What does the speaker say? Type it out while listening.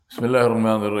بسم الله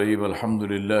الرحمن الرحيم الحمد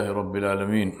لله رب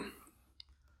العالمين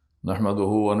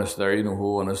نحمده ونستعينه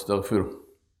ونستغفره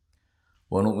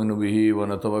ونؤمن به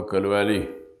ونتوكل عليه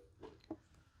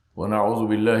ونعوذ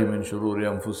بالله من شرور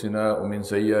أنفسنا ومن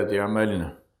سيئات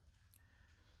أعمالنا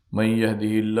من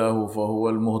يهده الله فهو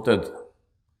المهتد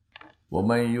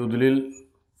ومن يضلل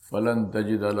فلن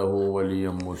تجد له وليا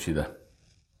مرشدا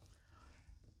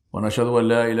ونشهد أن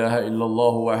لا إله إلا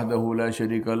الله وحده لا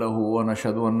شريك له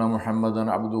ونشهد أن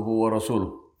محمدا عبده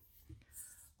ورسوله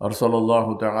أرسل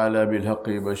الله تعالى بالحق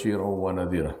بشيرا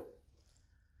ونذيرا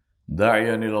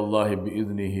داعيا إلى الله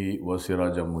بإذنه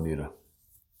وسراجا منيرا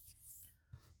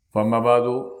فأما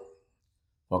بعد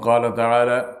فقال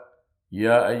تعالى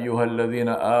يا أيها الذين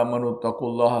آمنوا اتقوا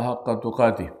الله حق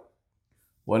تقاته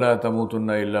ولا تموتن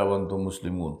إلا وأنتم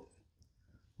مسلمون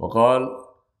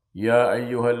وقال يا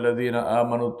أيها الذين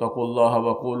آمنوا اتقوا الله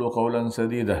وقولوا قولا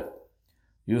سديدا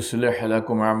يصلح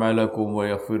لكم أعمالكم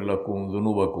ويغفر لكم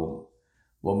ذنوبكم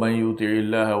ومن يطع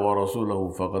الله ورسوله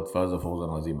فقد فاز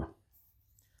فوزا عظيما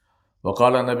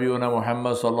وقال نبينا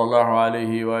محمد صلى الله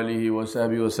عليه وآله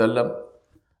وصحبه وسلم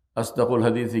أصدق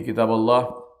الحديث كتاب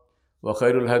الله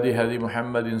وخير الهدي هدي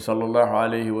محمد صلى الله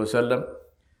عليه وسلم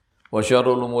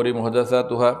وشر الأمور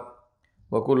محدثاتها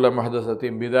وكل محدثة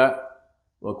بدعة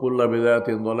وكل بدعة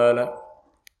ضلالة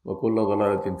وكل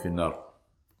ضلالة في النار.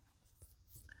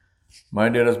 My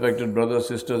dear respected brothers,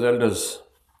 sisters, elders,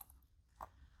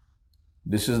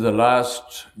 this is the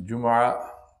last Jum'ah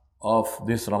of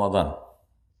this Ramadan.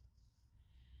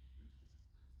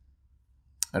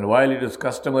 And while it is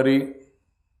customary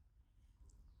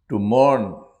to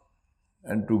mourn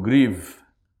and to grieve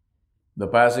the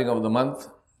passing of the month,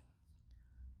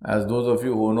 as those of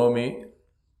you who know me,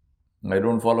 I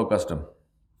don't follow custom.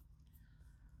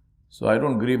 So I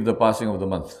don't grieve the passing of the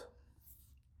month.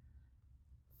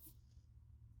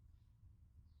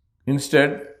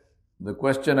 Instead, the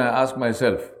question I ask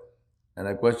myself, and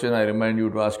a question I remind you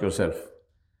to ask yourself,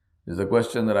 is the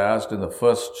question that I asked in the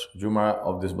first Jummah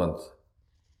of this month.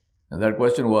 And that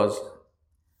question was,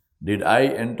 did I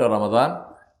enter Ramadan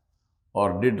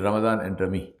or did Ramadan enter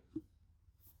me?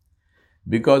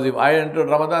 Because if I entered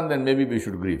Ramadan, then maybe we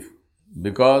should grieve.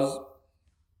 Because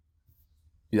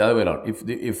the other way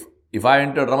around. If I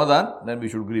entered Ramadan, then we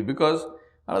should grieve because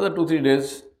another 2-3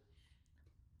 days,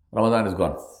 Ramadan is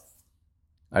gone.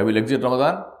 I will exit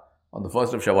Ramadan on the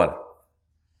 1st of Shawwal.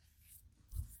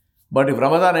 But if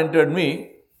Ramadan entered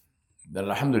me, then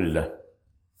Alhamdulillah,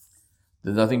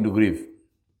 there's nothing to grieve.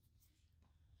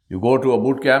 You go to a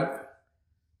boot camp,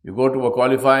 you go to a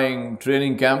qualifying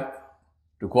training camp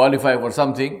to qualify for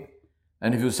something,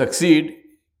 and if you succeed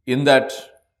in that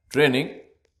training,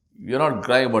 you're not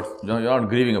crying about, you're not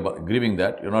grieving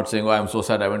that. You're not saying, oh, I'm so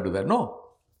sad I went to that. No.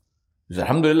 You say,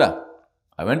 Alhamdulillah,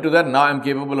 I went to that, now I'm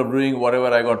capable of doing whatever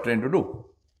I got trained to do.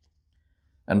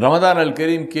 And Ramadan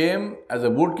al-Kareem came as a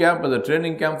boot camp, as a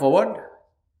training camp for what?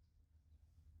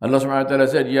 Allah subhanahu wa ta'ala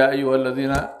said, Ya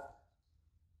ayyuhalladhina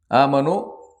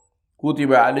amanu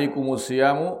kutiba alaykumus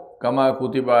siyamu kama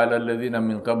kutiba ala alladhina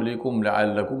min qablikum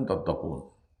la'allakum tattaqun.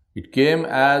 It came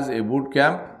as a boot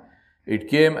camp. It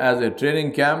came as a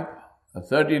training camp, a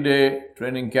 30-day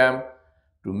training camp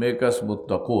to make us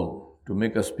muttaqoon, to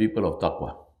make us people of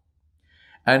taqwa.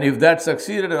 And if that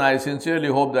succeeded, and I sincerely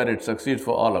hope that it succeeds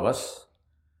for all of us,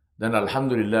 then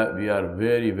Alhamdulillah, we are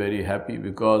very, very happy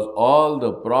because all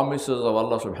the promises of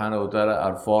Allah subhanahu wa ta'ala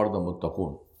are for the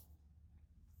muttaqoon.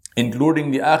 Including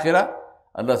the akhirah,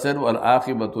 Allah said,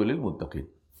 وَالْآخِبَةُ لِلْمُتَّقِينَ.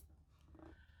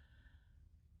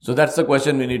 So that's the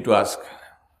question we need to ask.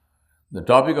 The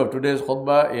topic of today's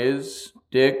khutbah is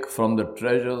take from the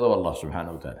treasures of Allah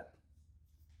subhanahu wa ta'ala.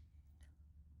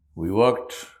 We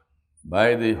worked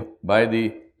by the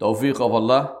tawfiq of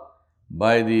Allah,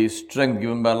 by the strength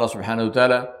given by Allah subhanahu wa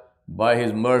ta'ala, by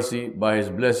His mercy, by His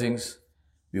blessings.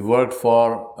 We worked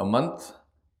for a month.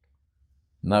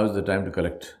 Now is the time to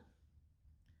collect.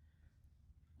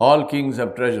 All kings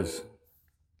have treasures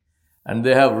and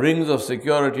they have rings of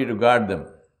security to guard them.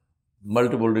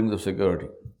 Multiple rings of security.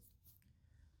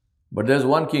 But there's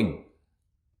one king,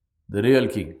 the real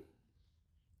king,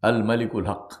 Al-Malikul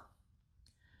Haq,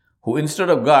 who instead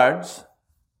of guards,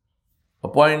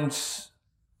 appoints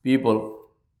people,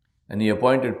 and he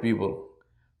appointed people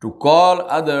to call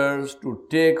others to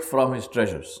take from his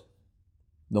treasures.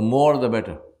 The more the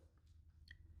better.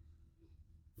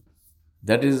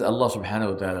 That is Allah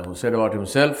subhanahu wa ta'ala who said about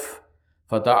himself,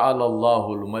 فَتَعَالَ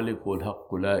اللَّهُ الْمَلِكُ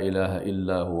الْحَقُّ لَا إِلَهَ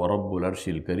إِلَّا هُوَ رَبُّ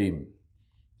الْعَرْشِ الْكَرِيمِ.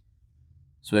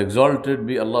 So exalted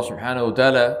be Allah subhanahu wa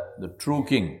ta'ala, the true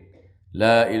king.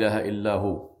 La ilaha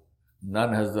illahu.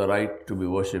 None has the right to be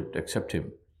worshipped except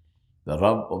Him, the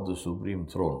Rabb of the Supreme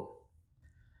Throne.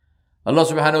 Allah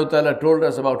subhanahu wa ta'ala told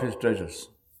us about His treasures.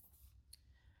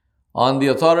 On the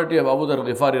authority of Abu Dharr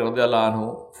Ghifari radiallahu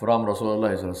anhu from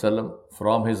Rasulullah sallallahu alaihi wasallam,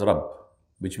 from his Rabb,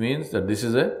 which means that this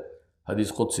is a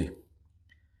Hadith Qudsi.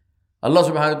 Allah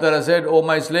subhanahu wa ta'ala said, O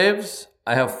my slaves,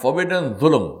 I have forbidden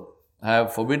dhulm. I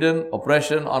have forbidden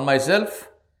oppression on myself,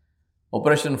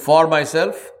 oppression for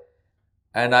myself,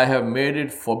 and I have made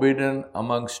it forbidden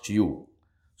amongst you.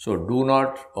 So do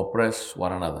not oppress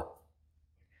one another.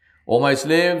 O my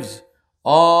slaves,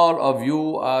 all of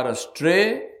you are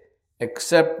astray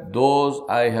except those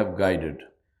I have guided.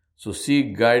 So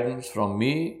seek guidance from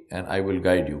me and I will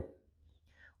guide you.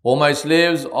 O my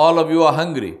slaves, all of you are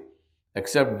hungry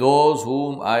except those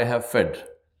whom I have fed.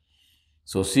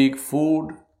 So seek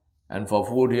food, and for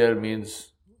food here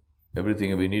means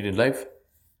everything we need in life.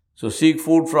 So seek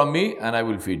food from me and I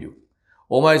will feed you.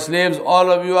 O my slaves, all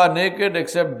of you are naked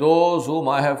except those whom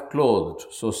I have clothed.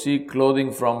 So seek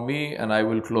clothing from me and I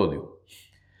will clothe you.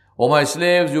 O my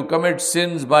slaves, you commit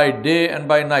sins by day and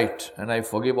by night, and I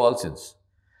forgive all sins.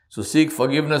 So seek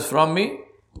forgiveness from me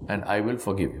and I will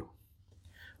forgive you.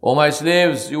 O my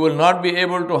slaves, you will not be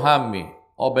able to harm me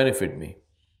or benefit me.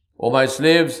 O my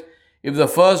slaves, if the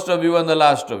first of you and the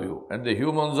last of you, and the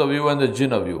humans of you and the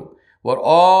jinn of you, were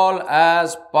all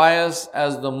as pious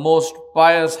as the most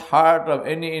pious heart of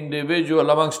any individual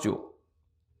amongst you,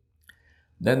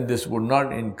 then this would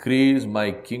not increase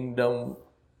my kingdom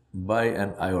by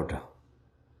an iota.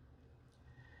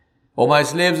 O my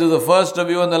slaves, if the first of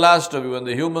you and the last of you, and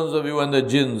the humans of you and the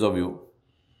jinns of you,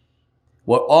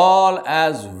 were all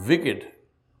as wicked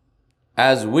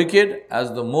as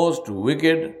the most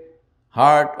wicked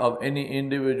heart of any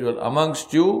individual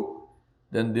amongst you,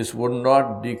 then this would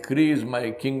not decrease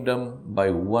my kingdom by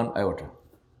one iota.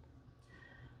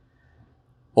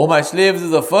 O my slaves,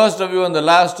 the first of you and the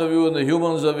last of you and the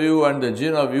humans of you and the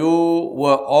jinn of you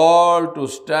were all to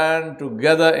stand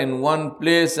together in one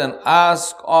place and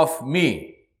ask of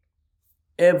me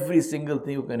every single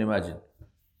thing you can imagine.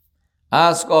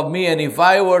 Ask of me, and if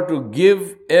I were to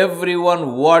give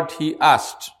everyone what he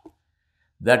asked,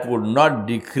 that would not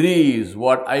decrease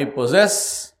what I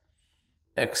possess,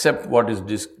 except what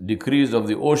is decreased of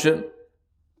the ocean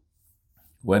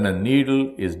when a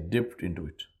needle is dipped into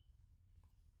it.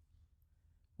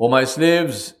 O my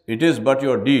slaves, it is but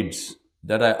your deeds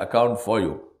that I account for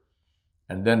you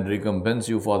and then recompense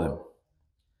you for them.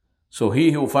 So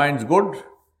he who finds good,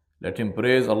 let him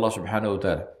praise Allah subhanahu wa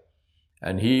ta'ala.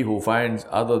 And he who finds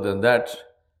other than that,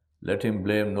 let him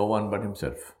blame no one but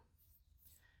himself.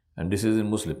 And this is in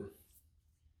Muslim.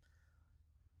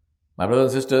 My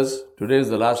brothers and sisters, today is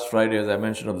the last Friday, as I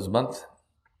mentioned, of this month.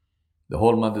 The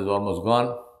whole month is almost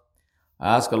gone.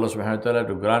 I ask Allah subhanahu wa ta'ala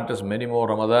to grant us many more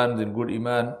Ramadans in good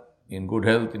iman, in good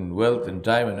health, in wealth, in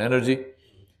time and energy.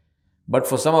 But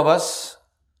for some of us,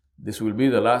 this will be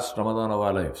the last Ramadan of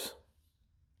our lives.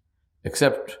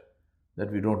 Except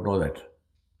that we don't know that.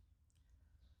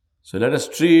 So let us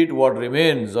treat what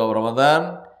remains of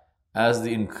Ramadan as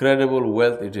the incredible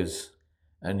wealth it is,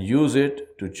 and use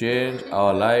it to change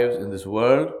our lives in this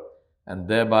world and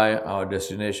thereby our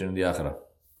destination in the Akhirah.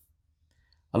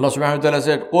 Allah subhanahu wa ta'ala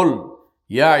said, قُلْ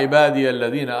يَا عِبَادِيَ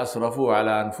الَّذِينَ أَسْرَفُوا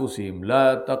عَلَىٰ أَنفُسِهِمْ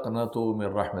لَا تَقْنَطُوا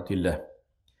مِنْ رَحْمَةِ اللَّهِ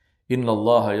إِنَّ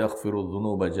اللَّهَ يَغْفِرُ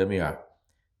الذُّنُوبَ جَمِيعًا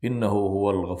إِنَّهُ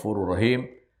هُوَ الْغَفُورُ الرَّحِيمُ.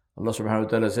 Allah subhanahu wa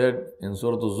ta'ala said in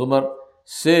Surah Al-Zumar,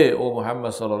 say, O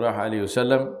Muhammad sallallahu alayhi wa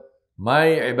sallam, my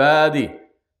ibadi,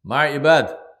 my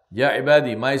ibad, ya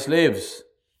ibadi, my slaves.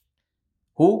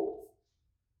 Who?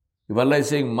 If Allah is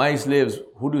saying my slaves,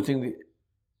 who do you think?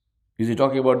 Is he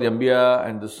talking about the Anbiya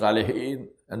and the Salihin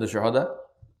and the Shuhada?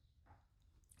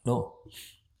 No.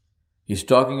 He's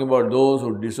talking about those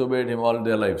who disobeyed him all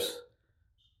their lives,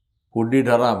 who did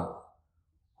haram,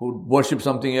 who worshipped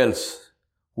something else,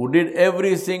 who did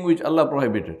everything which Allah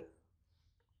prohibited.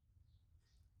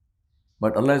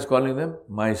 But Allah is calling them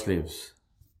my slaves.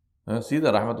 See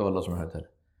the rahmat of Allah subhanahu wa ta'ala.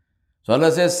 So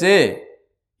Allah says, say,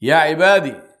 Ya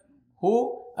ibadi,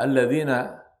 who?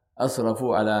 Alladhina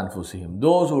asrafu ala anfusihim.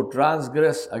 Those who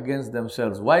transgress against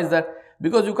themselves. Why is that?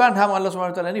 Because you can't harm Allah subhanahu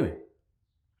wa ta'ala anyway.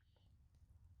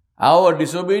 Our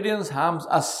disobedience harms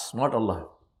us, not Allah.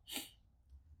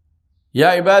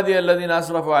 Ya ibadi alladhina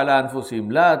asrafu ala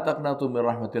anfusihim. La taqnatu min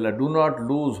rahmatillah. Do not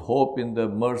lose hope in the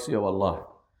mercy of Allah.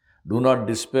 Do not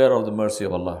despair of the mercy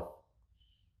of Allah.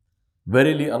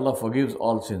 Verily, Allah forgives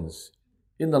all sins.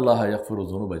 Inna Allaha yaghfiru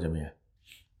dhunuba jami'a.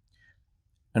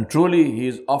 And truly, He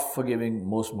is oft forgiving,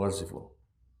 most merciful.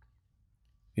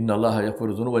 Inna Allaha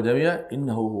yaghfiru dhunuba jami'a.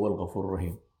 Innahu huwal ghafurur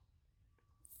rahim.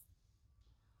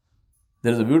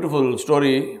 There is a beautiful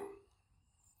story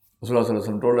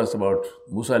Rasulullah told us about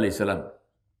Musa alayhi salam.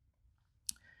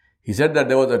 He said that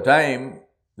there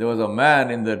was a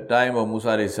man in the time of Musa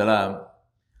alayhi salam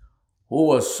who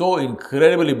was so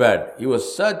incredibly bad. He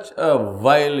was such a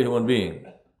vile human being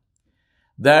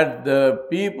that the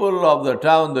people of the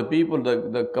town,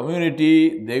 the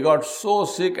community, they got so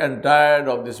sick and tired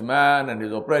of this man and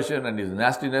his oppression and his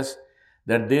nastiness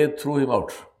that they threw him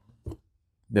out.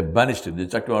 They banished him, they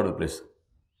chucked him out of the place.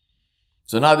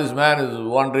 So now this man is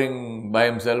wandering by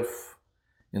himself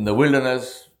in the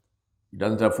wilderness. He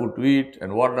doesn't have food to eat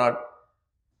and whatnot.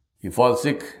 He falls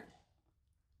sick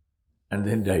and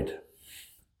then died.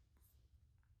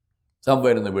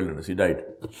 Somewhere in the wilderness, he died.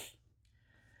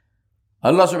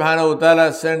 Allah subhanahu wa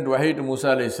ta'ala sent wahi to Musa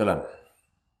alayhi salam.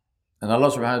 And Allah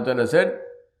subhanahu wa ta'ala said,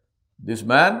 this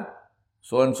man,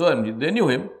 so and so, and they knew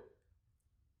him,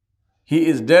 he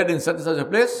is dead in such and such a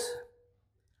place.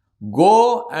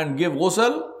 Go and give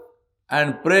ghusl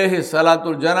and pray his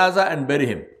salatul janaza and bury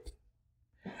him.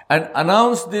 And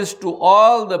announce this to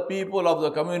all the people of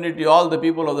the community, all the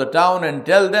people of the town, and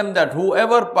tell them that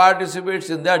whoever participates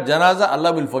in that janaza,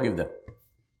 Allah will forgive them.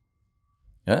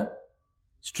 Yeah?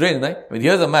 Strange, right? I mean,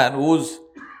 here's a man who's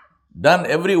done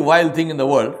every vile thing in the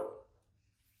world.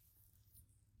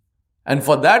 And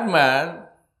for that man,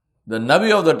 the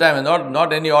Nabi of the time, and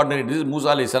not any ordinary, this is Musa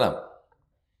alayhi salam.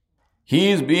 He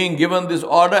is being given this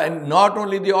order, and not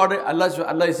only the order,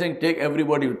 Allah is saying, take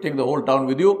everybody, take the whole town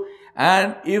with you.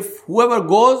 And if whoever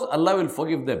goes, Allah will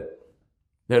forgive them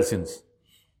their sins.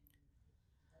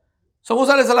 So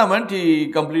Musa alayhi salam went,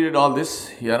 he completed all this.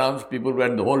 He announced, people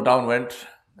went, the whole town went,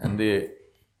 and they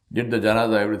did the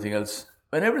janaza, everything else.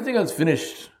 When everything else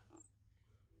finished,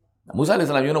 Musa alayhi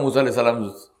salam, Musa alayhi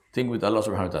salam's thing with Allah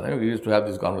subhanahu wa ta'ala. We used to have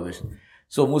this conversation.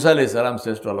 So Musa alayhi salam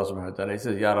says to Allah subhanahu wa ta'ala, he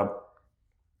says, Ya Rab,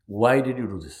 why did you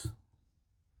do this?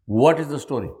 What is the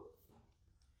story?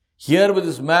 Here was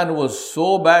this man who was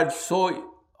so bad,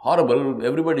 so horrible,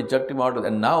 everybody chucked him out,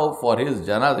 and now for his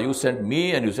janaza, you sent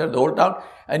me and you sent the whole town,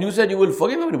 and you said you will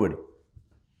forgive everybody.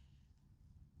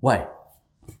 Why?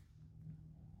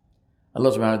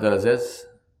 Allah subhanahu wa ta'ala says,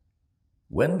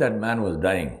 when that man was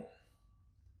dying,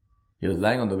 he was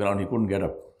lying on the ground, he couldn't get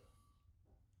up.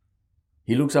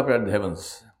 He looks up at the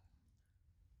heavens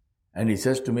and he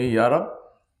says to me, Ya Rab,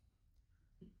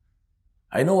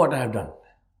 I know what I have done.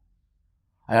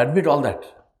 I admit all that.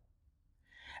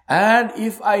 And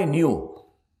if I knew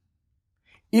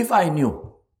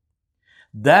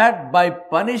that by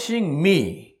punishing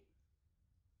me,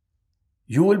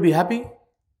 you will be happy,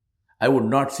 I would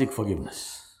not seek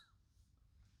forgiveness.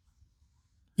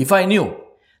 If I knew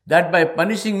that by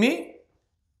punishing me,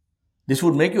 this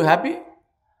would make you happy,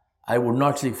 I would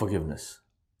not seek forgiveness.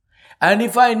 And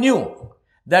if I knew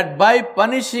that by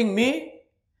punishing me,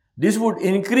 this would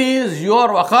increase your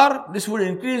waqar, this would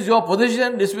increase your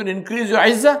position, this would increase your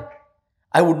izzah,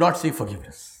 I would not seek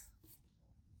forgiveness.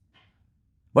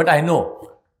 But I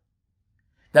know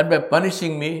that by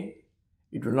punishing me,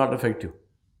 it will not affect you.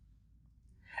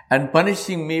 And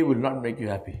punishing me will not make you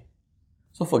happy.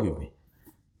 So forgive me.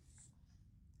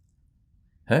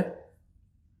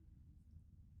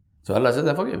 So Allah says,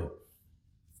 I forgive you.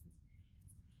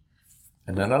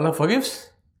 And then Allah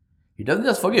forgives. He doesn't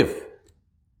just forgive.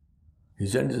 He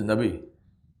sends his Nabi.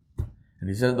 And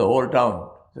he says the whole town,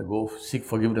 go seek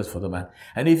forgiveness for the man.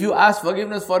 And if you ask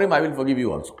forgiveness for him, I will forgive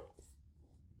you also.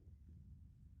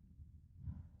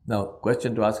 Now,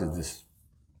 question to ask is this.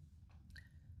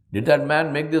 Did that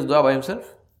man make this dua by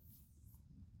himself?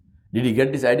 Did he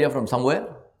get this idea from somewhere?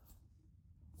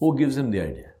 Who gives him the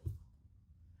idea?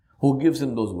 Who gives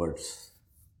him those words?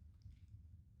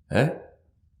 This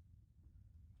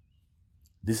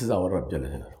is our Rabb Jalla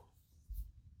Jalaluhu.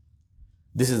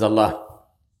 This is Allah.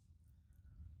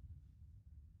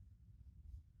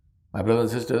 My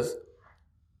brothers and sisters,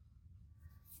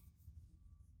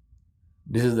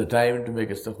 this is the time to make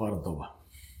istighfar and tawbah.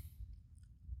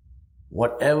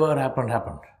 Whatever happened,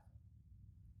 happened.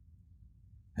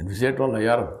 And we say to Allah,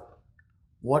 Ya Rabbi,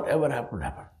 whatever happened,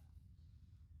 happened.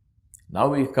 Now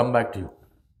we come back to you.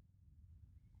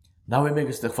 Now we make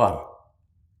istighfar.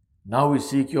 Now we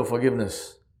seek your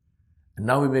forgiveness. And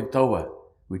now we make tawbah.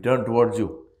 We turn towards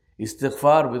you.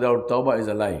 Istighfar without tawbah is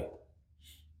a lie.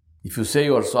 If you say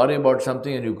you are sorry about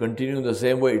something and you continue in the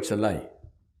same way, it's a lie.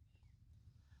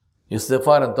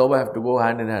 Istighfar and tawbah have to go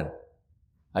hand in hand.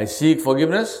 I seek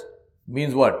forgiveness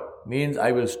means what? Means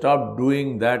I will stop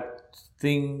doing that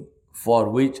thing for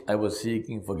which I was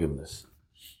seeking forgiveness.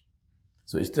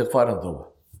 So istighfar and tawbah.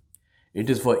 It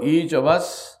is for each of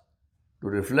us to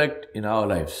reflect in our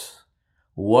lives.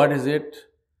 What is it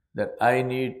that I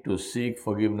need to seek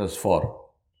forgiveness for?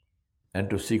 And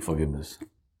to seek forgiveness.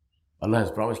 Allah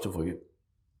has promised to forgive.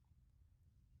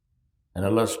 And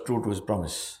Allah is true to His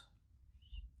promise.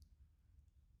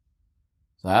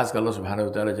 So I ask Allah subhanahu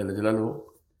wa ta'ala Jalla Jalaluhu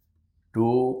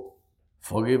to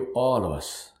forgive all of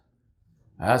us.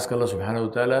 I ask Allah subhanahu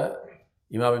wa ta'ala,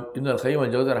 Imam Ibn al-Qayyim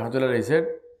al-Jawziyya rahmatullah said,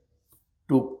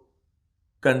 to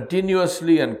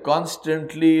continuously and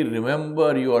constantly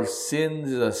remember your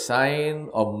sins is a sign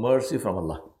of mercy from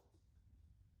Allah.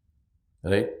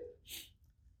 Right?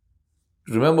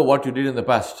 Remember what you did in the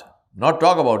past. Not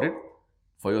talk about it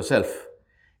for yourself.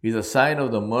 Is a sign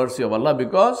of the mercy of Allah,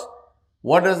 because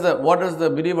what does the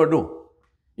believer do?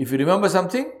 If he remembers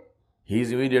something, he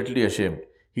is immediately ashamed.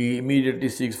 He immediately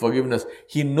seeks forgiveness.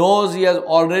 He knows he has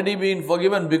already been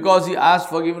forgiven because he asked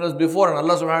forgiveness before. And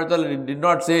Allah subhanahu wa ta'ala did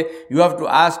not say, you have to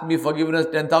ask me forgiveness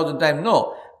 10,000 times.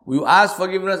 No. You ask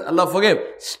forgiveness, Allah forgave.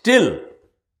 Still,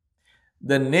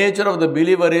 the nature of the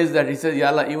believer is that he says, Ya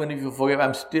Allah, even if you forgive,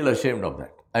 I'm still ashamed of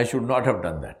that. I should not have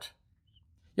done that.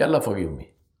 Ya Allah, forgive me.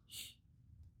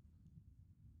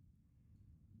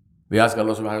 We ask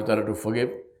Allah subhanahu wa ta'ala to forgive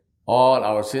all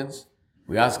our sins.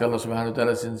 We ask Allah subhanahu wa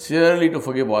ta'ala sincerely to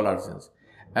forgive all our sins.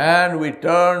 And we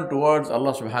turn towards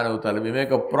Allah subhanahu wa ta'ala. We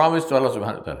make a promise to Allah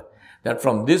subhanahu wa ta'ala that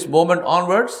from this moment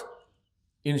onwards,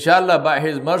 inshallah, by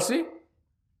His mercy,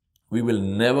 we will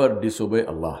never disobey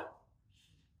Allah.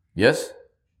 Yes?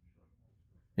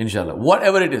 Inshallah.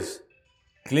 Whatever it is,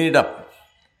 clean it up.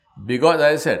 Because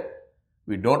as I said,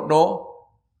 we don't know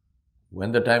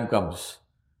when the time comes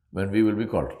when we will be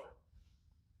called.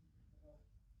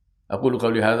 أقول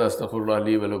قولي هذا أستغفر الله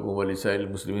لي ولكم ولسائر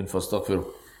المسلمين فاستغفروه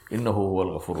إنه هو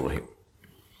الغفور الرحيم.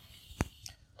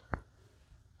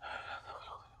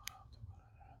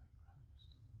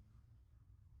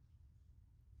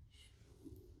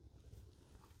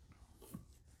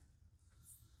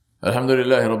 الحمد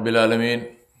لله رب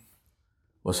العالمين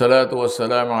والصلاة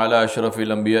والسلام على أشرف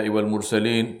الأنبياء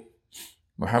والمرسلين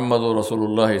محمد رسول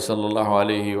الله صلى الله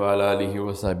عليه وعلى آله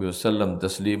وصحبه وسلم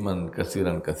تسليما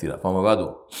كثيرا كثيرا. فما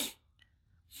بعد.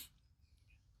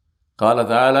 قال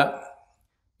تعالى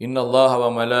إن الله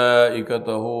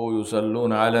وملائكته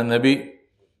يصلون على النبي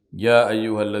يا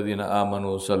أيها الذين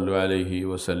آمنوا صلوا عليه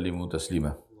وسلموا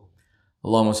تسليما.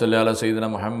 اللهم صل على سيدنا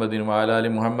محمد وعلى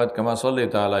آل محمد كما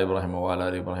صليت على إبراهيم وعلى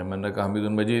آل إبراهيم إنك حميد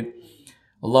مجيد.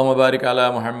 اللهم بارك على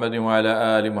محمد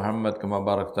وعلى آل محمد كما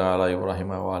باركت على إبراهيم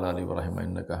وعلى آل إبراهيم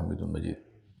إنك حميد مجيد.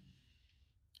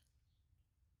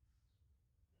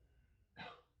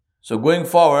 So going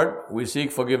forward, we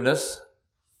seek forgiveness.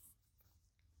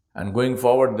 And going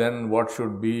forward, then what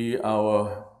should be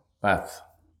our path?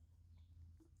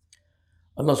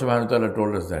 Allah subhanahu wa ta'ala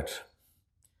told us that.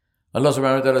 Allah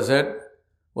subhanahu wa ta'ala said,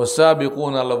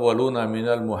 وَالسَّابِقُونَ الْأَوَّلُونَ مِنَ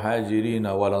الْمُهَاجِرِينَ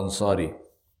وَالْأَنصَارِ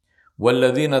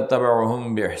وَالَّذِينَ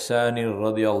اتَّبَعُوهُمْ بِإِحْسَانٍ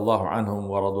رَضِيَ اللَّهُ عَنْهُمْ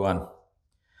وَرَضُوا عَنْهُ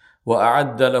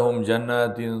وَأَعَدَّ لَهُمْ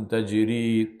جَنَّاتٍ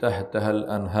تَجْرِي تَحْتَهَا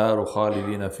الْأَنْهَارُ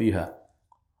خَالِدِينَ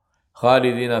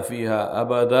فِيهَا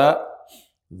أَبَدًا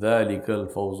ذَلِكَ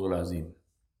الْفَوْزُ الْعَظِيمُ.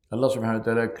 Allah subhanahu wa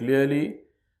ta'ala clearly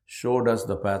showed us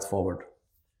the path forward.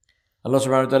 Allah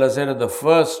subhanahu wa ta'ala said that the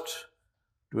first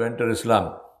to enter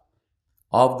Islam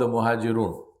of the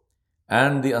Muhajirun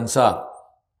and the Ansar,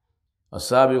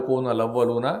 السابقون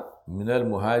الأولون من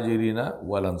المهاجرين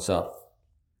والأنصار.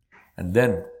 And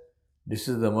then, this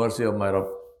is the mercy of my Rabb.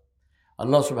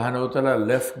 Allah subhanahu wa ta'ala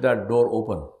left that door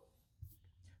open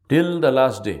till the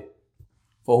last day.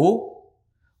 For who?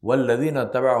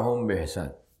 وَالَّذِينَ تَبَعْهُمْ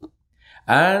بِإِحْسَانٍ.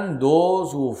 And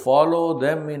those who follow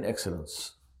them in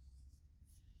excellence.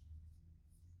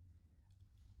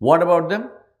 What about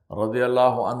them?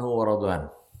 Radiyallahu anhu wa radwan.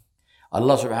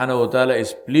 Allah subhanahu wa ta'ala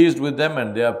is pleased with them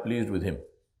and they are pleased with Him.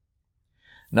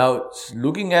 Now,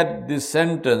 looking at this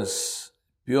sentence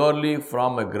purely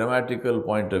from a grammatical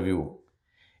point of view,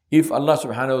 if Allah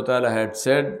subhanahu wa ta'ala had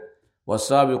said,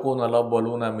 وَالسَّابِقُونَ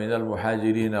الْأَوَّلُونَ مِنَ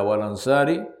الْمُحَاجِرِينَ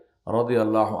وَالْأَنصَارِ رَضِيَ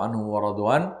اللَّهُ عَنْهُمْ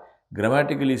وَرَضُوَانْ,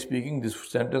 grammatically speaking, this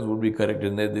sentence would be correct.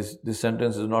 And this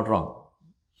sentence is not wrong.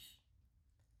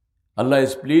 Allah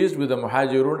is pleased with the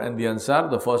Muhajirun and the Ansar,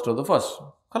 the first of the first.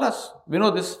 Khalas, we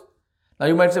know this. Now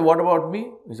you might say, what about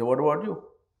me? We say, what about you?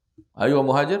 Are you a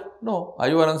Muhajir? No. Are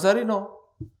you an Ansari? No.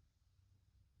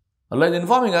 Allah is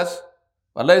informing us.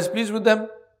 Allah is pleased with them.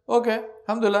 Okay,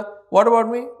 alhamdulillah. What about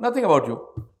me? Nothing about you.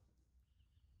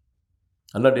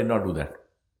 Allah did not do that.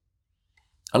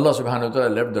 Allah subhanahu wa ta'ala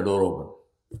left the door open.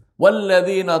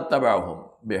 وَالَّذِينَ اتَّبَعُوهُمْ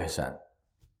بِإِحْسَانٍ.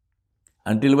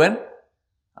 Until when?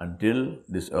 Until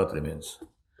this earth remains.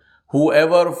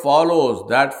 Whoever follows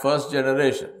that first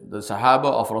generation, the Sahaba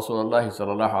of Rasulullah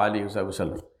sallallahu alayhi wa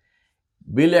sallam,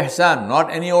 bil ihsan, not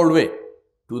any old way,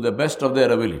 to the best of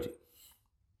their ability,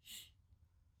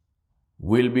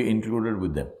 will be included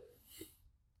with them.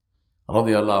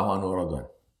 Radiyallahu anhu wa radwan.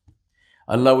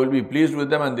 Allah will be pleased with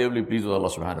them and they will be pleased with Allah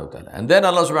subhanahu wa ta'ala. And then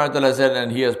Allah subhanahu wa ta'ala said,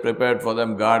 and He has prepared for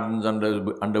them gardens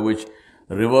under which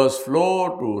rivers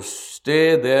flow to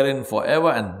stay therein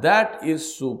forever, and that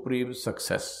is supreme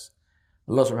success.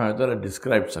 Allah subhanahu wa ta'ala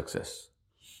described success.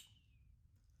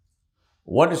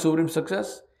 What is supreme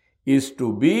success? Is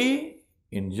to be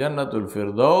in Jannatul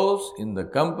Firdaus in the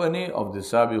company of the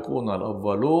Sabiqun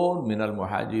al-Awwalun min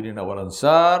al-Muhajirin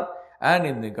wal-Ansar, and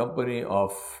in the company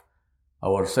of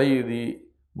our Sayyidi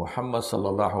Muhammad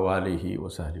sallallahu alayhi wa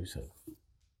sallam.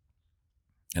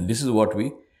 And this is what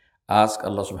we ask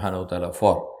Allah subhanahu wa ta'ala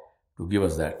for, to give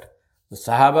us that. The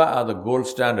Sahaba are the gold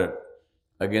standard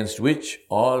against which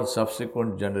all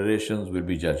subsequent generations will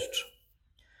be judged.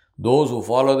 Those who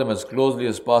follow them as closely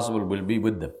as possible will be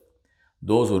with them.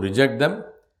 Those who reject them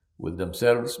will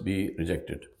themselves be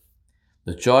rejected.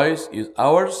 The choice is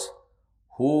ours,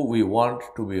 who we want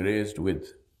to be raised with.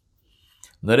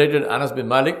 Narrated Anas bin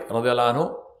Malik radiallahu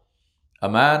anhu, a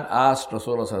man asked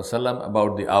Rasulullah sallallahu alaihi wasallam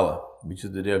about the hour, which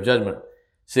is the day of judgment,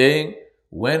 saying,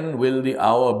 when will the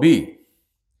hour be?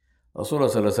 Rasulullah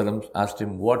sallallahu alaihi wasallam asked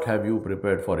him, what have you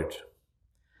prepared for it?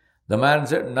 The man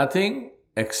said, nothing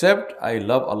except I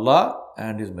love Allah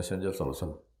and His Messenger sallallahu alaihi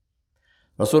wasallam.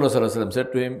 Rasulullah sallallahu alaihi wasallam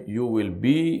said to him, you will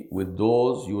be with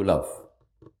those you love.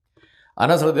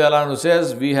 Anas radiallahu anhu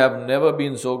says, we have never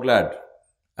been so glad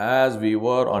as we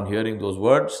were on hearing those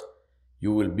words,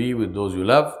 you will be with those you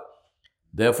love.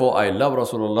 Therefore, I love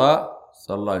Rasulullah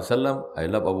sallallahu alaihi wasallam, I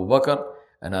love Abu Bakr,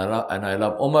 and I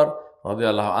love Umar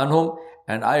radiallahu anhum,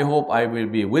 and I hope I will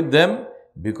be with them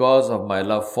because of my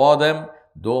love for them,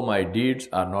 though my deeds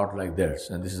are not like theirs.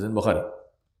 And this is in Bukhari.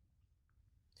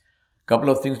 Couple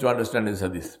of things to understand in this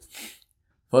hadith.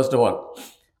 First of all,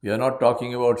 we are not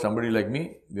talking about somebody like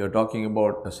me, we are talking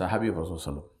about a Sahabi of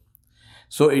Rasulullah.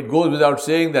 So it goes without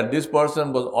saying that this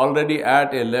person was already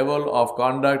at a level of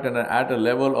conduct and at a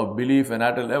level of belief and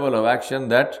at a level of action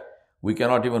that we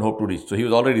cannot even hope to reach. So he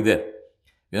was already there.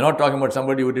 We are not talking about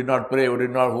somebody who did not pray,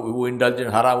 who indulged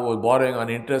in haram, who was borrowing on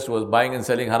interest, who was buying and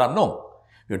selling haram. No.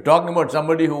 We are talking about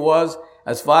somebody who was,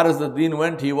 as far as the deen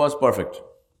went, he was perfect.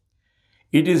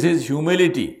 It is his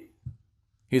humility,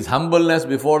 his humbleness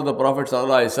before the Prophet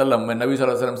ﷺ, when Nabi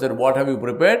ﷺ said, what have you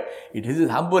prepared? It is his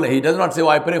humbleness. He does not say, oh,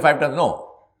 I pray 5 times. No.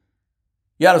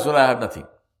 Ya Rasulullah, I have nothing.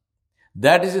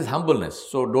 That is his humbleness.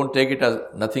 So don't take it as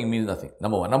nothing means nothing.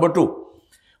 Number one. Number two,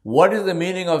 what is the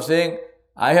meaning of saying,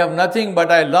 I have nothing but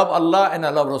I love Allah and I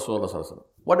love Rasulullah ﷺ?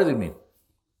 What does it mean?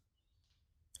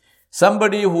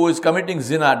 Somebody who is committing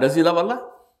zina, does he love Allah?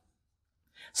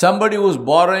 Somebody who is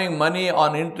borrowing money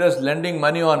on interest, lending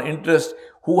money on interest,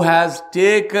 who has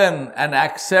taken and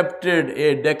accepted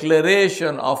a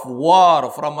declaration of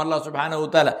war from Allah subhanahu wa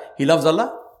ta'ala, he loves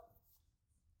Allah?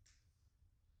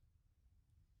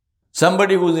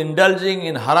 Somebody who is indulging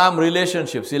in haram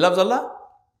relationships, he loves Allah?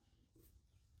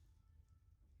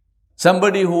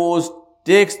 Somebody who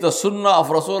takes the sunnah of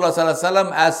Rasulullah sallallahu alaihi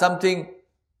wasallam as something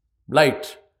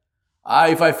light.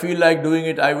 If I feel like doing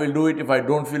it, I will do it. If I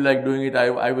don't feel like doing it,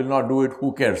 I will not do it.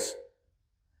 Who cares?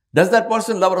 Does that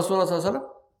person love Rasulullah sallallahu alaihi wasallam?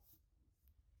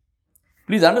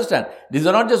 Please understand, these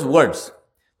are not just words.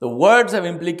 The words have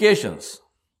implications.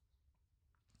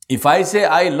 If I say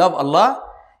I love Allah,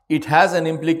 it has an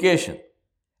implication.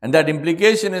 And that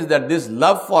implication is that this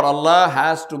love for Allah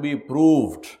has to be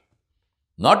proved.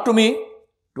 Not to me,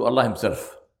 to Allah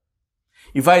Himself.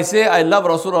 If I say I love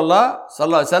Rasulullah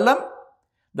sallallahu alaihi wasallam,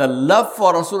 the love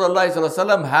for Rasulullah sallallahu alaihi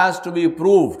wasallam has to be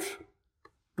proved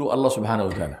to Allah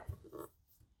subhanahu wa ta'ala.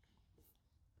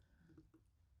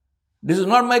 This is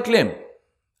not my claim.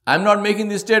 I am not making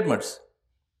these statements.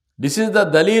 This is the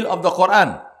dalil of the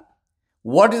Quran.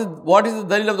 What is the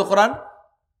dalil of the Quran?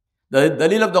 The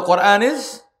dalil of the Quran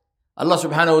is, Allah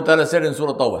subhanahu wa ta'ala said in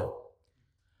Surah Tawbah,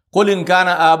 قُلْ إِنْ كَانَ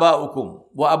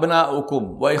آبَاؤُكُمْ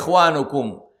وَأَبْنَاؤُكُمْ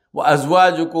وَإِخْوَانُكُمْ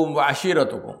وَأَزْوَاجُكُمْ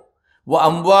وَعَشِيرَتُكُمْ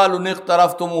وَأَمْوَالٌ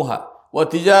اقْتَرَفْتُمُوهَا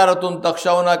وَتِجَارَةٌ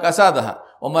تَخْشَوْنَ كَسَادَهَا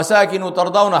وَمَسَاكِنُ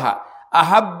تَرْضَوْنَهَا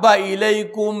أَحَبَّ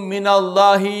إِلَيْكُمْ مِنَ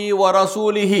اللَّهِ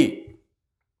وَرَسُولِهِ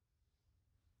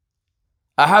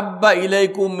أَحَبَّ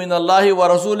إِلَيْكُمْ مِنَ اللَّهِ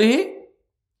وَرَسُولِهِ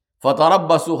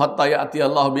فَتَرَبَّصُوا حَتَّى يَأْتِيَ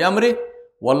اللَّهُ بِأَمْرِهِ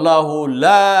وَاللَّهُ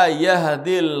لَا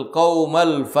يَهْدِي الْقَوْمَ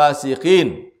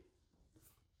الْفَاسِقِينَ.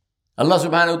 Allah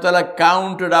subhanahu wa ta'ala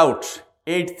counted out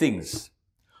 8 things.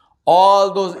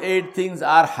 All those 8 things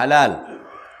are halal.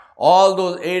 All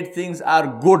those 8 things are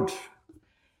good.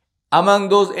 Among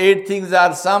those 8 things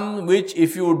are some which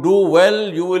if you do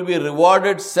well, you will be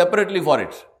rewarded separately for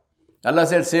it. Allah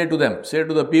said, say to them, say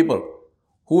to the people.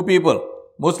 Who people?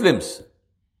 Muslims.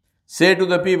 Say to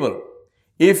the people,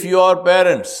 if your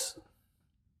parents,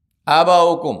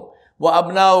 abaukum wa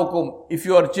abnaukum, if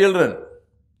your children,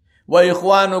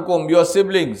 وَإِخْوَانُكُمْ, your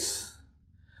siblings,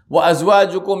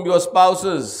 وَأَزْوَاجُكُمْ, your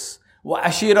spouses,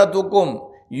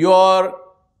 وَأَشِيرَتُكُمْ, your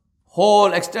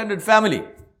whole extended family.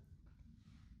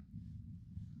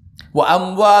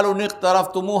 وَأَمْوَالٌ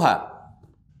اقْتَرَفْتُمُوهَا,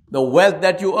 the wealth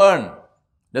that you earn.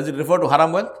 Does it refer to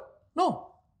haram wealth?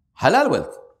 No. Halal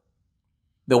wealth.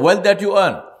 The wealth that you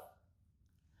earn.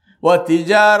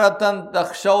 وَتِجَارَةً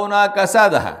تَخْشَوْنَا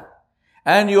كَسَادَهَا,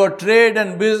 and your trade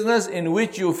and business in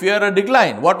which you fear a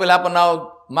decline. What will happen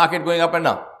now? Market going up and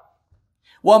down.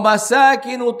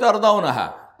 وَمَسَاكِنُ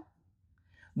تَرْضَوْنَهَا,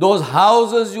 those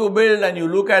houses you build and you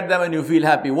look at them and you feel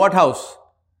happy. What house?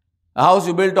 A house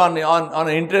you built on an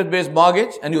interest-based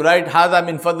mortgage and you write هَذَا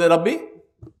مِنْ فَضْلِ رَبِّي?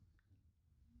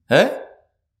 Eh?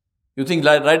 You think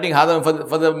writing هَذَا مِنْ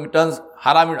فَضْلِ turns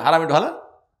haram into halal?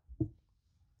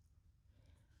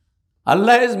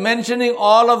 Allah is mentioning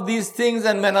all of these things,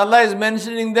 and when Allah is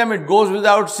mentioning them, it goes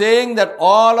without saying that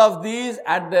all of these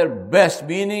at their best,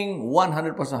 meaning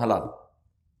 100% halal.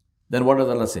 Then what does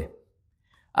Allah say?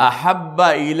 أَحَبَّ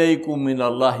إِلَيْكُم مِّنَ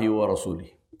اللَّهِ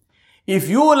وَرَسُولِهِ. If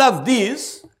you love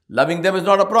these, loving them is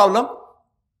not a problem.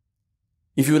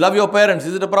 If you love your parents,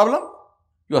 is it a problem?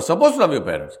 You are supposed to love your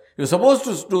parents. You are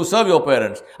supposed to serve your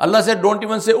parents. Allah said, don't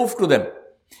even say oof to them.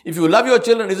 If you love your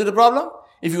children, is it a problem?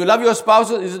 If you love your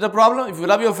spouses, is it a problem? If you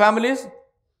love your families?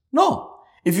 No.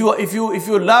 If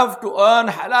you love to earn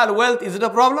halal wealth, is it a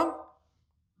problem?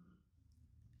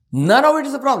 None of it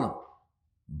is a problem.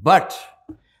 But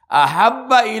أَحَبَّ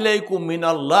إِلَيْكُم مِّنَ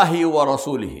اللَّهِ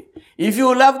وَرَسُولِهِ. If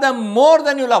you love them more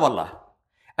than you love Allah,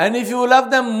 and if you love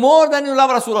them more than you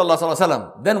love Rasulullah sallallahu alaihi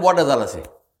wasallam, then what does Allah say?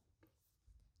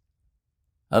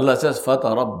 Allah says,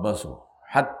 فَتَرَبَّصُوا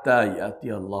حَتَّى يَأْتِيَ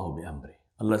اللَّهُ بِأَمْرِهِ.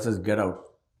 Allah says, get out.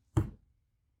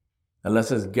 Allah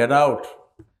says, get out.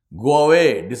 Go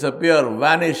away, disappear,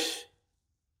 vanish.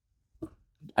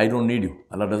 I don't need you.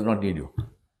 Allah does not need you.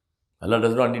 Allah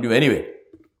does not need you anyway.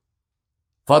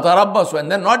 فَتَرَبَّصُوا.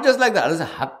 And then not just like that. Allah says,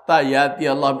 حَتَّى يَأْتِيَ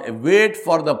اللَّهُ. Wait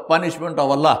for the punishment of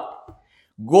Allah.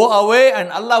 Go away and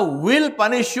Allah will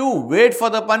punish you. Wait for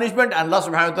the punishment. And Allah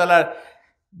subhanahu wa ta'ala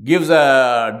gives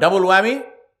a double whammy.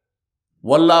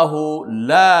 وَاللَّهُ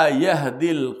لَا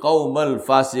يَهْدِي الْقَوْمَ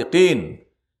الْفَاسِقِينَ.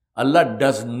 Allah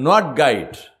does not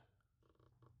guide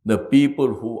the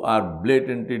people who are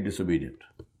blatantly disobedient.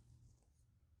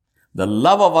 The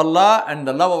love of Allah and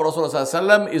the love of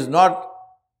Rasulullah is not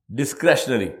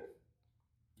discretionary.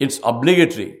 It's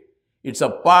obligatory. It's a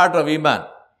part of Iman.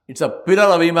 It's a pillar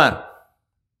of Iman.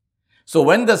 So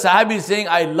when the Sahabi is saying,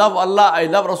 I love Allah, I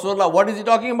love Rasulullah, what is he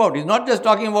talking about? He's not just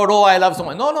talking about, oh, I love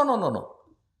someone. No.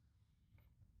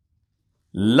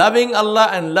 Loving Allah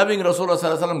and loving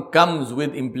Rasulullah comes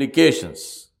with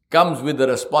implications, comes with the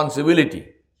responsibility.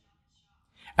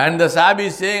 And the Sahabi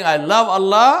is saying, I love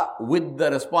Allah with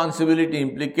the responsibility,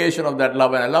 implication of that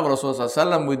love. And I love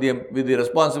Rasulullah with the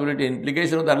responsibility,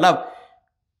 implication of that love.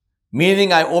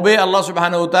 Meaning I obey Allah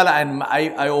subhanahu wa ta'ala and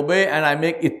I obey and I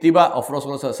make ittiba of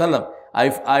Rasulullah.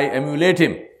 I emulate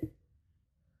him.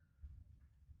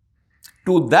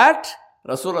 To that,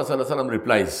 Rasulullah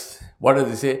replies. What does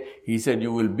he say? He said,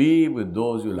 you will be with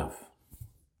those you love.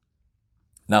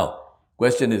 Now,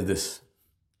 question is this.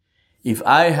 If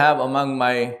I have among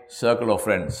my circle of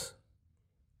friends,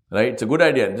 right, it's a good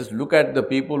idea. Just look at the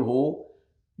people who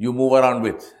you move around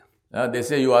with. They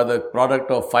say you are the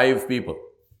product of 5 people.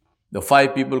 The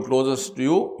 5 people closest to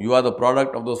you, you are the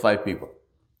product of those 5 people.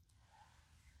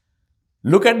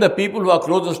 Look at the people who are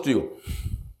closest to you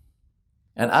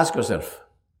and ask yourself,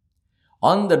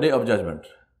 on the day of judgment,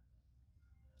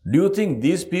 do you think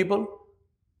these people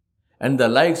and the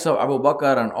likes of Abu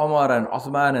Bakr and Umar and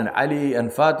Uthman and Ali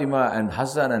and Fatima and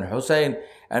Hassan and Hussein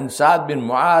and Sa'd bin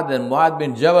Mu'adh and Mu'adh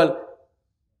bin Jabal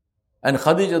and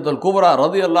Khadijat al-Kubra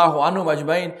radiyallahu anhum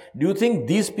ajmain, do you think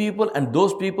these people and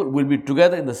those people will be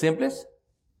together in the same place?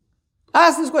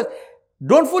 Ask this question.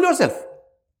 Don't fool yourself.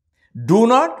 Do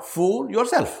not fool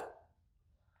yourself.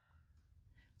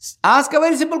 Ask a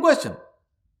very simple question.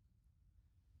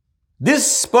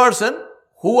 This person,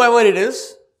 whoever it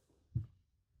is,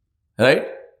 right?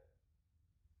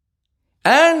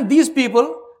 And these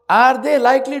people, are they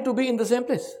likely to be in the same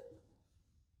place?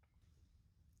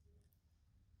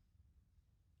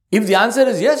 If the answer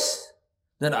is yes,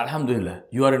 then Alhamdulillah,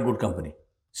 you are in good company.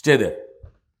 Stay there.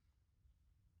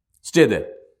 Stay there.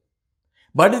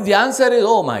 But if the answer is,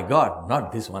 oh my God,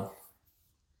 not this one.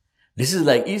 This is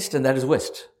like east and that is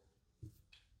west.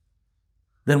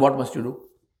 Then what must you do?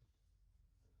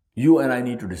 You and I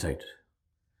need to decide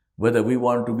whether we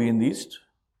want to be in the east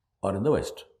or in the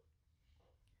west.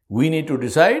 We need to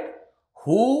decide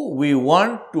who we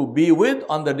want to be with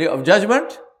on the day of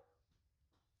judgment.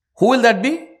 Who will that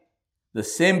be? the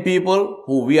same people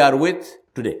who we are with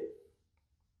today.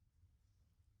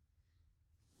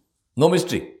 No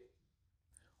mystery.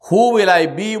 Who will I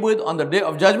be with on the day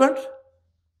of judgment?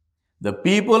 The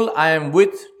people I am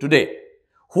with today.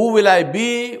 Who will I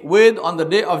be with on the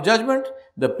day of judgment?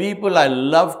 The people I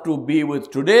love to be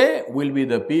with today will be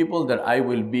the people that I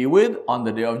will be with on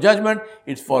the day of judgment.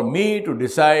 It's for me to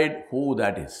decide who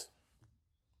that is.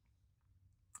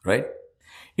 Right?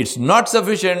 It's not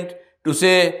sufficient to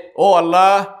say, oh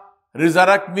Allah,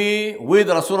 resurrect me with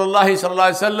Rasulullah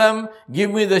sallallahu alaihi wasallam,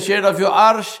 give me the shade of your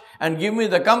arsh and give me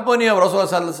the company of Rasulullah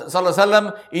sallallahu alaihi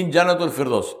wasallam in Jannatul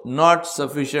Firdaus. Not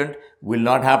sufficient, will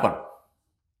not happen.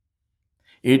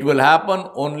 It will happen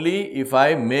only if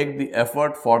I make the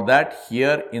effort for that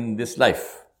here in this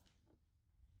life.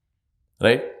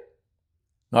 Right?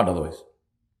 Not otherwise.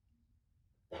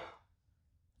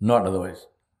 Not otherwise.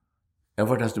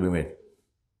 Effort has to be made.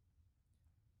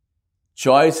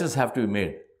 Choices have to be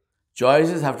made.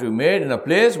 Choices have to be made in a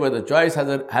place where the choice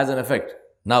has an effect.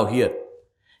 Now here.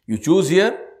 You choose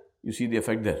here, you see the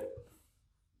effect there.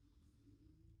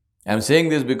 I'm saying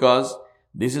this because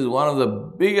this is one of the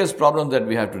biggest problems that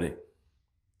we have today.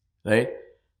 Right?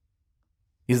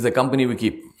 Is the company we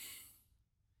keep.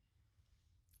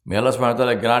 May Allah subhanahu wa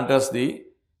ta'ala grant us the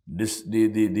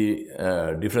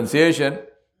differentiation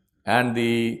and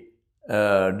the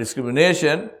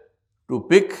discrimination to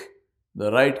pick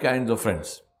the right kinds of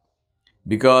friends.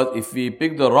 Because if we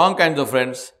pick the wrong kinds of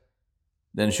friends,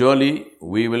 then surely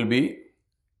we will be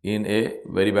in a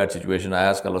very bad situation. I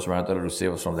ask Allah subhanahu wa ta'ala to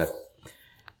save us from that.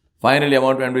 Finally, I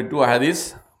want to end with two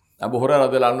hadiths. Abu Hurairah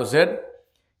radiallahu anhu said,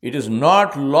 it is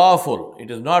not lawful,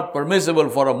 it is not permissible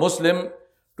for a Muslim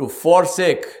to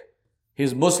forsake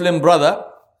his Muslim brother.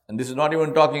 And this is not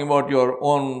even talking about your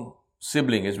own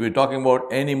sibling. We're talking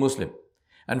about any Muslim.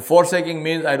 And forsaking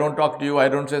means I don't talk to you,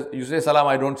 you say salam,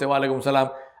 I don't say wa alaikum salam.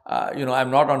 I'm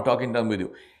not on talking term with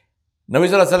you. Nabi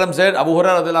sallallahu alaihi wasallam said, Abu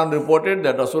Hurairah radiallahu anhu reported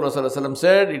that Rasulullah sallallahu alaihi wasallam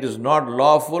said, it is not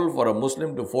lawful for a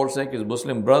Muslim to forsake his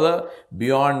Muslim brother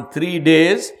beyond 3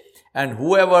 days, and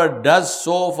whoever does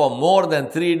so for more than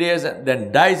 3 days and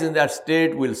then dies in that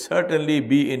state will certainly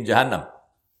be in Jahannam.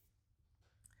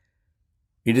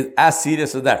 It is as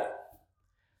serious as that.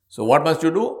 So what must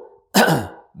you do?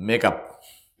 Make up.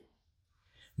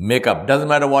 Make up. Doesn't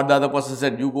matter what the other person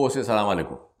said, you go say salam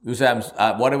alaikum. You say,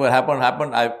 whatever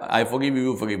happened, I forgive you,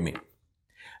 you forgive me.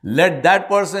 Let that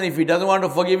person, if he doesn't want to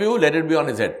forgive you, let it be on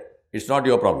his head. It's not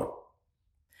your problem.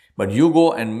 But you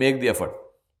go and make the effort.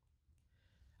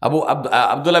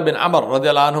 Abdullah bin Amr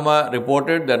radiallahu anhuma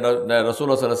reported that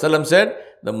Rasulullah sallallahu alaihi wasallam said,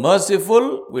 the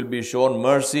merciful will be shown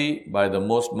mercy by the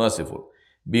most merciful.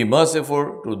 Be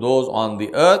merciful to those on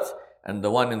the earth, and the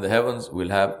one in the heavens will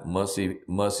have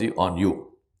mercy on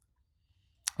you.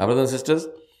 Our brothers and sisters,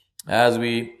 as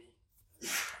we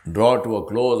draw to a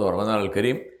close of Ramadan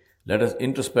al-Kareem, let us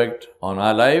introspect on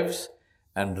our lives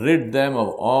and rid them of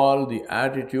all the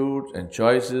attitudes and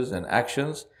choices and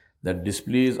actions that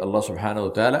displease Allah subhanahu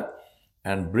wa ta'ala,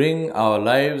 and bring our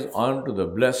lives onto the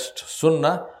blessed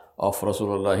sunnah of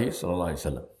Rasulullah sallallahu alaihi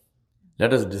wasallam.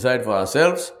 Let us decide for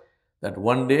ourselves that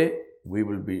one day we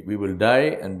will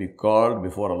die and be called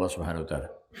before Allah subhanahu wa ta'ala.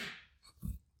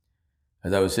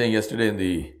 As I was saying yesterday in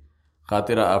the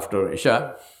Khatira after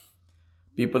Isha,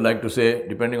 people like to say,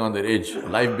 depending on their age,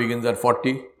 life begins at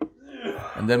 40,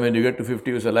 and then when you get to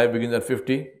 50, you say life begins at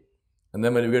 50, and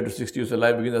then when you get to 60, you say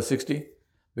life begins at 60.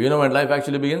 But you know when life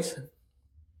actually begins?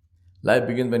 Life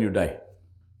begins when you die.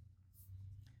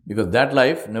 Because that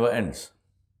life never ends.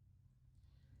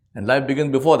 And life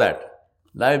begins before that.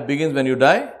 Life begins when you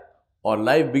die, or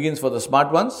life begins for the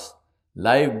smart ones.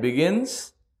 Life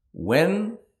begins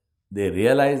when they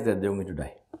realize that they're going to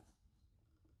die.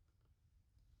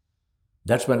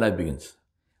 That's when life begins.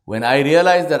 When I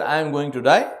realize that I am going to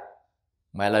die,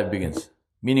 my life begins.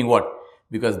 Meaning what?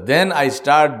 Because then I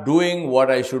start doing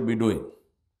what I should be doing.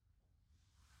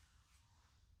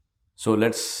 So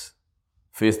let's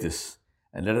face this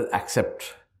and let us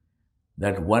accept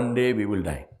that one day we will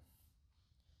die.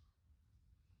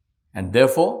 And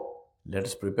therefore, let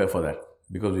us prepare for that,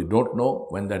 because we don't know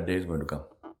when that day is going to come.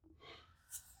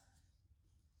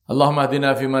 اللهم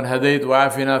اهدنا فيمن هديت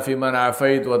وعافنا فيمن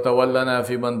عافيت وتولنا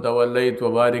فيمن توليت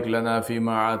وبارك لنا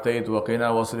فيما عاتيت وقنا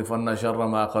واصرف عنا شر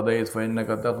ما قضيت فإنك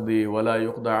تقضي ولا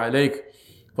يقضى عليك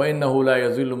فإنه لا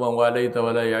يذل من واليت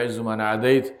ولا يعز من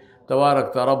عاديت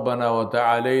تباركت ربنا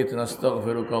وتعاليت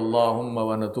نستغفرك اللهم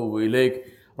ونتوب إليك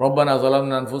ربنا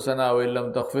ظلمنا أنفسنا وإن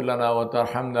لم تغفر لنا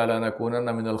وترحمنا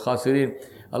لنكونن من الخاسرين.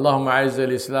 اللهم أعز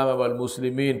الإسلام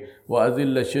والمسلمين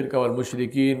وأذل الشرك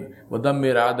والمشركين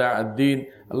ودمر أعداء الدين.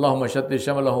 اللهم شتت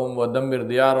شملهم ودمر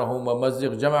ديارهم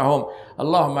ومزق جمعهم.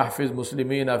 اللهم احفظ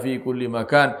مسلمين في كل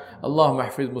مكان. اللهم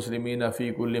احفظ مسلمين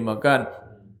في كل مكان.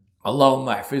 اللهم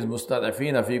احفظ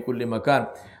مستضعفين في كل مكان.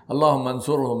 اللهم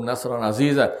انصرهم نصرا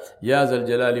عزيزا يا ذا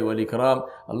الجلال والإكرام.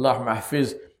 اللهم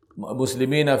احفظ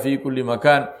مسلمين في كل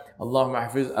مكان. اللهم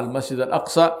احفظ المسجد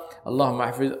الأقصى. اللهم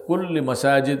احفظ كل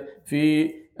مساجد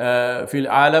في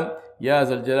العالم يا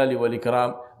ذا الجلال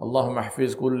والإكرام. اللهم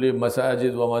احفظ كل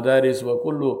مساجد ومدارس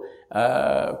وكل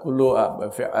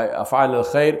أفعال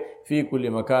الخير في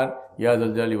كل مكان يا ذا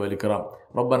الجلال والإكرام.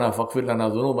 ربنا فاغفر لنا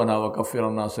ذنوبنا وكفر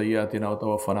عنا سيئاتنا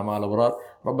وتوفنا مع الأبرار.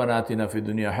 ربنا آتنا في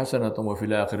الدنيا حسنة وفي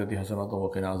الآخرة حسنة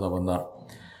وقنا عذاب النار.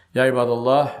 يا عباد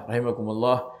الله رحمكم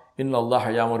الله، إن الله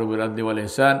يأمر بالعدل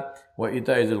والإحسان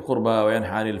وإيتاء ذي القربى وينهى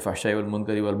عن الفحشاء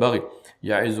والمنكر والبغي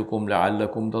يعظكم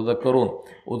لعلكم تذكرون.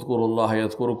 اذكروا الله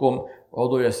يذكركم،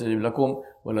 ادعوه يستجب لكم،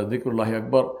 ولذكر الله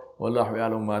أكبر، والله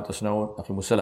يعلم ما تصنعون. أقيموا الصلاة.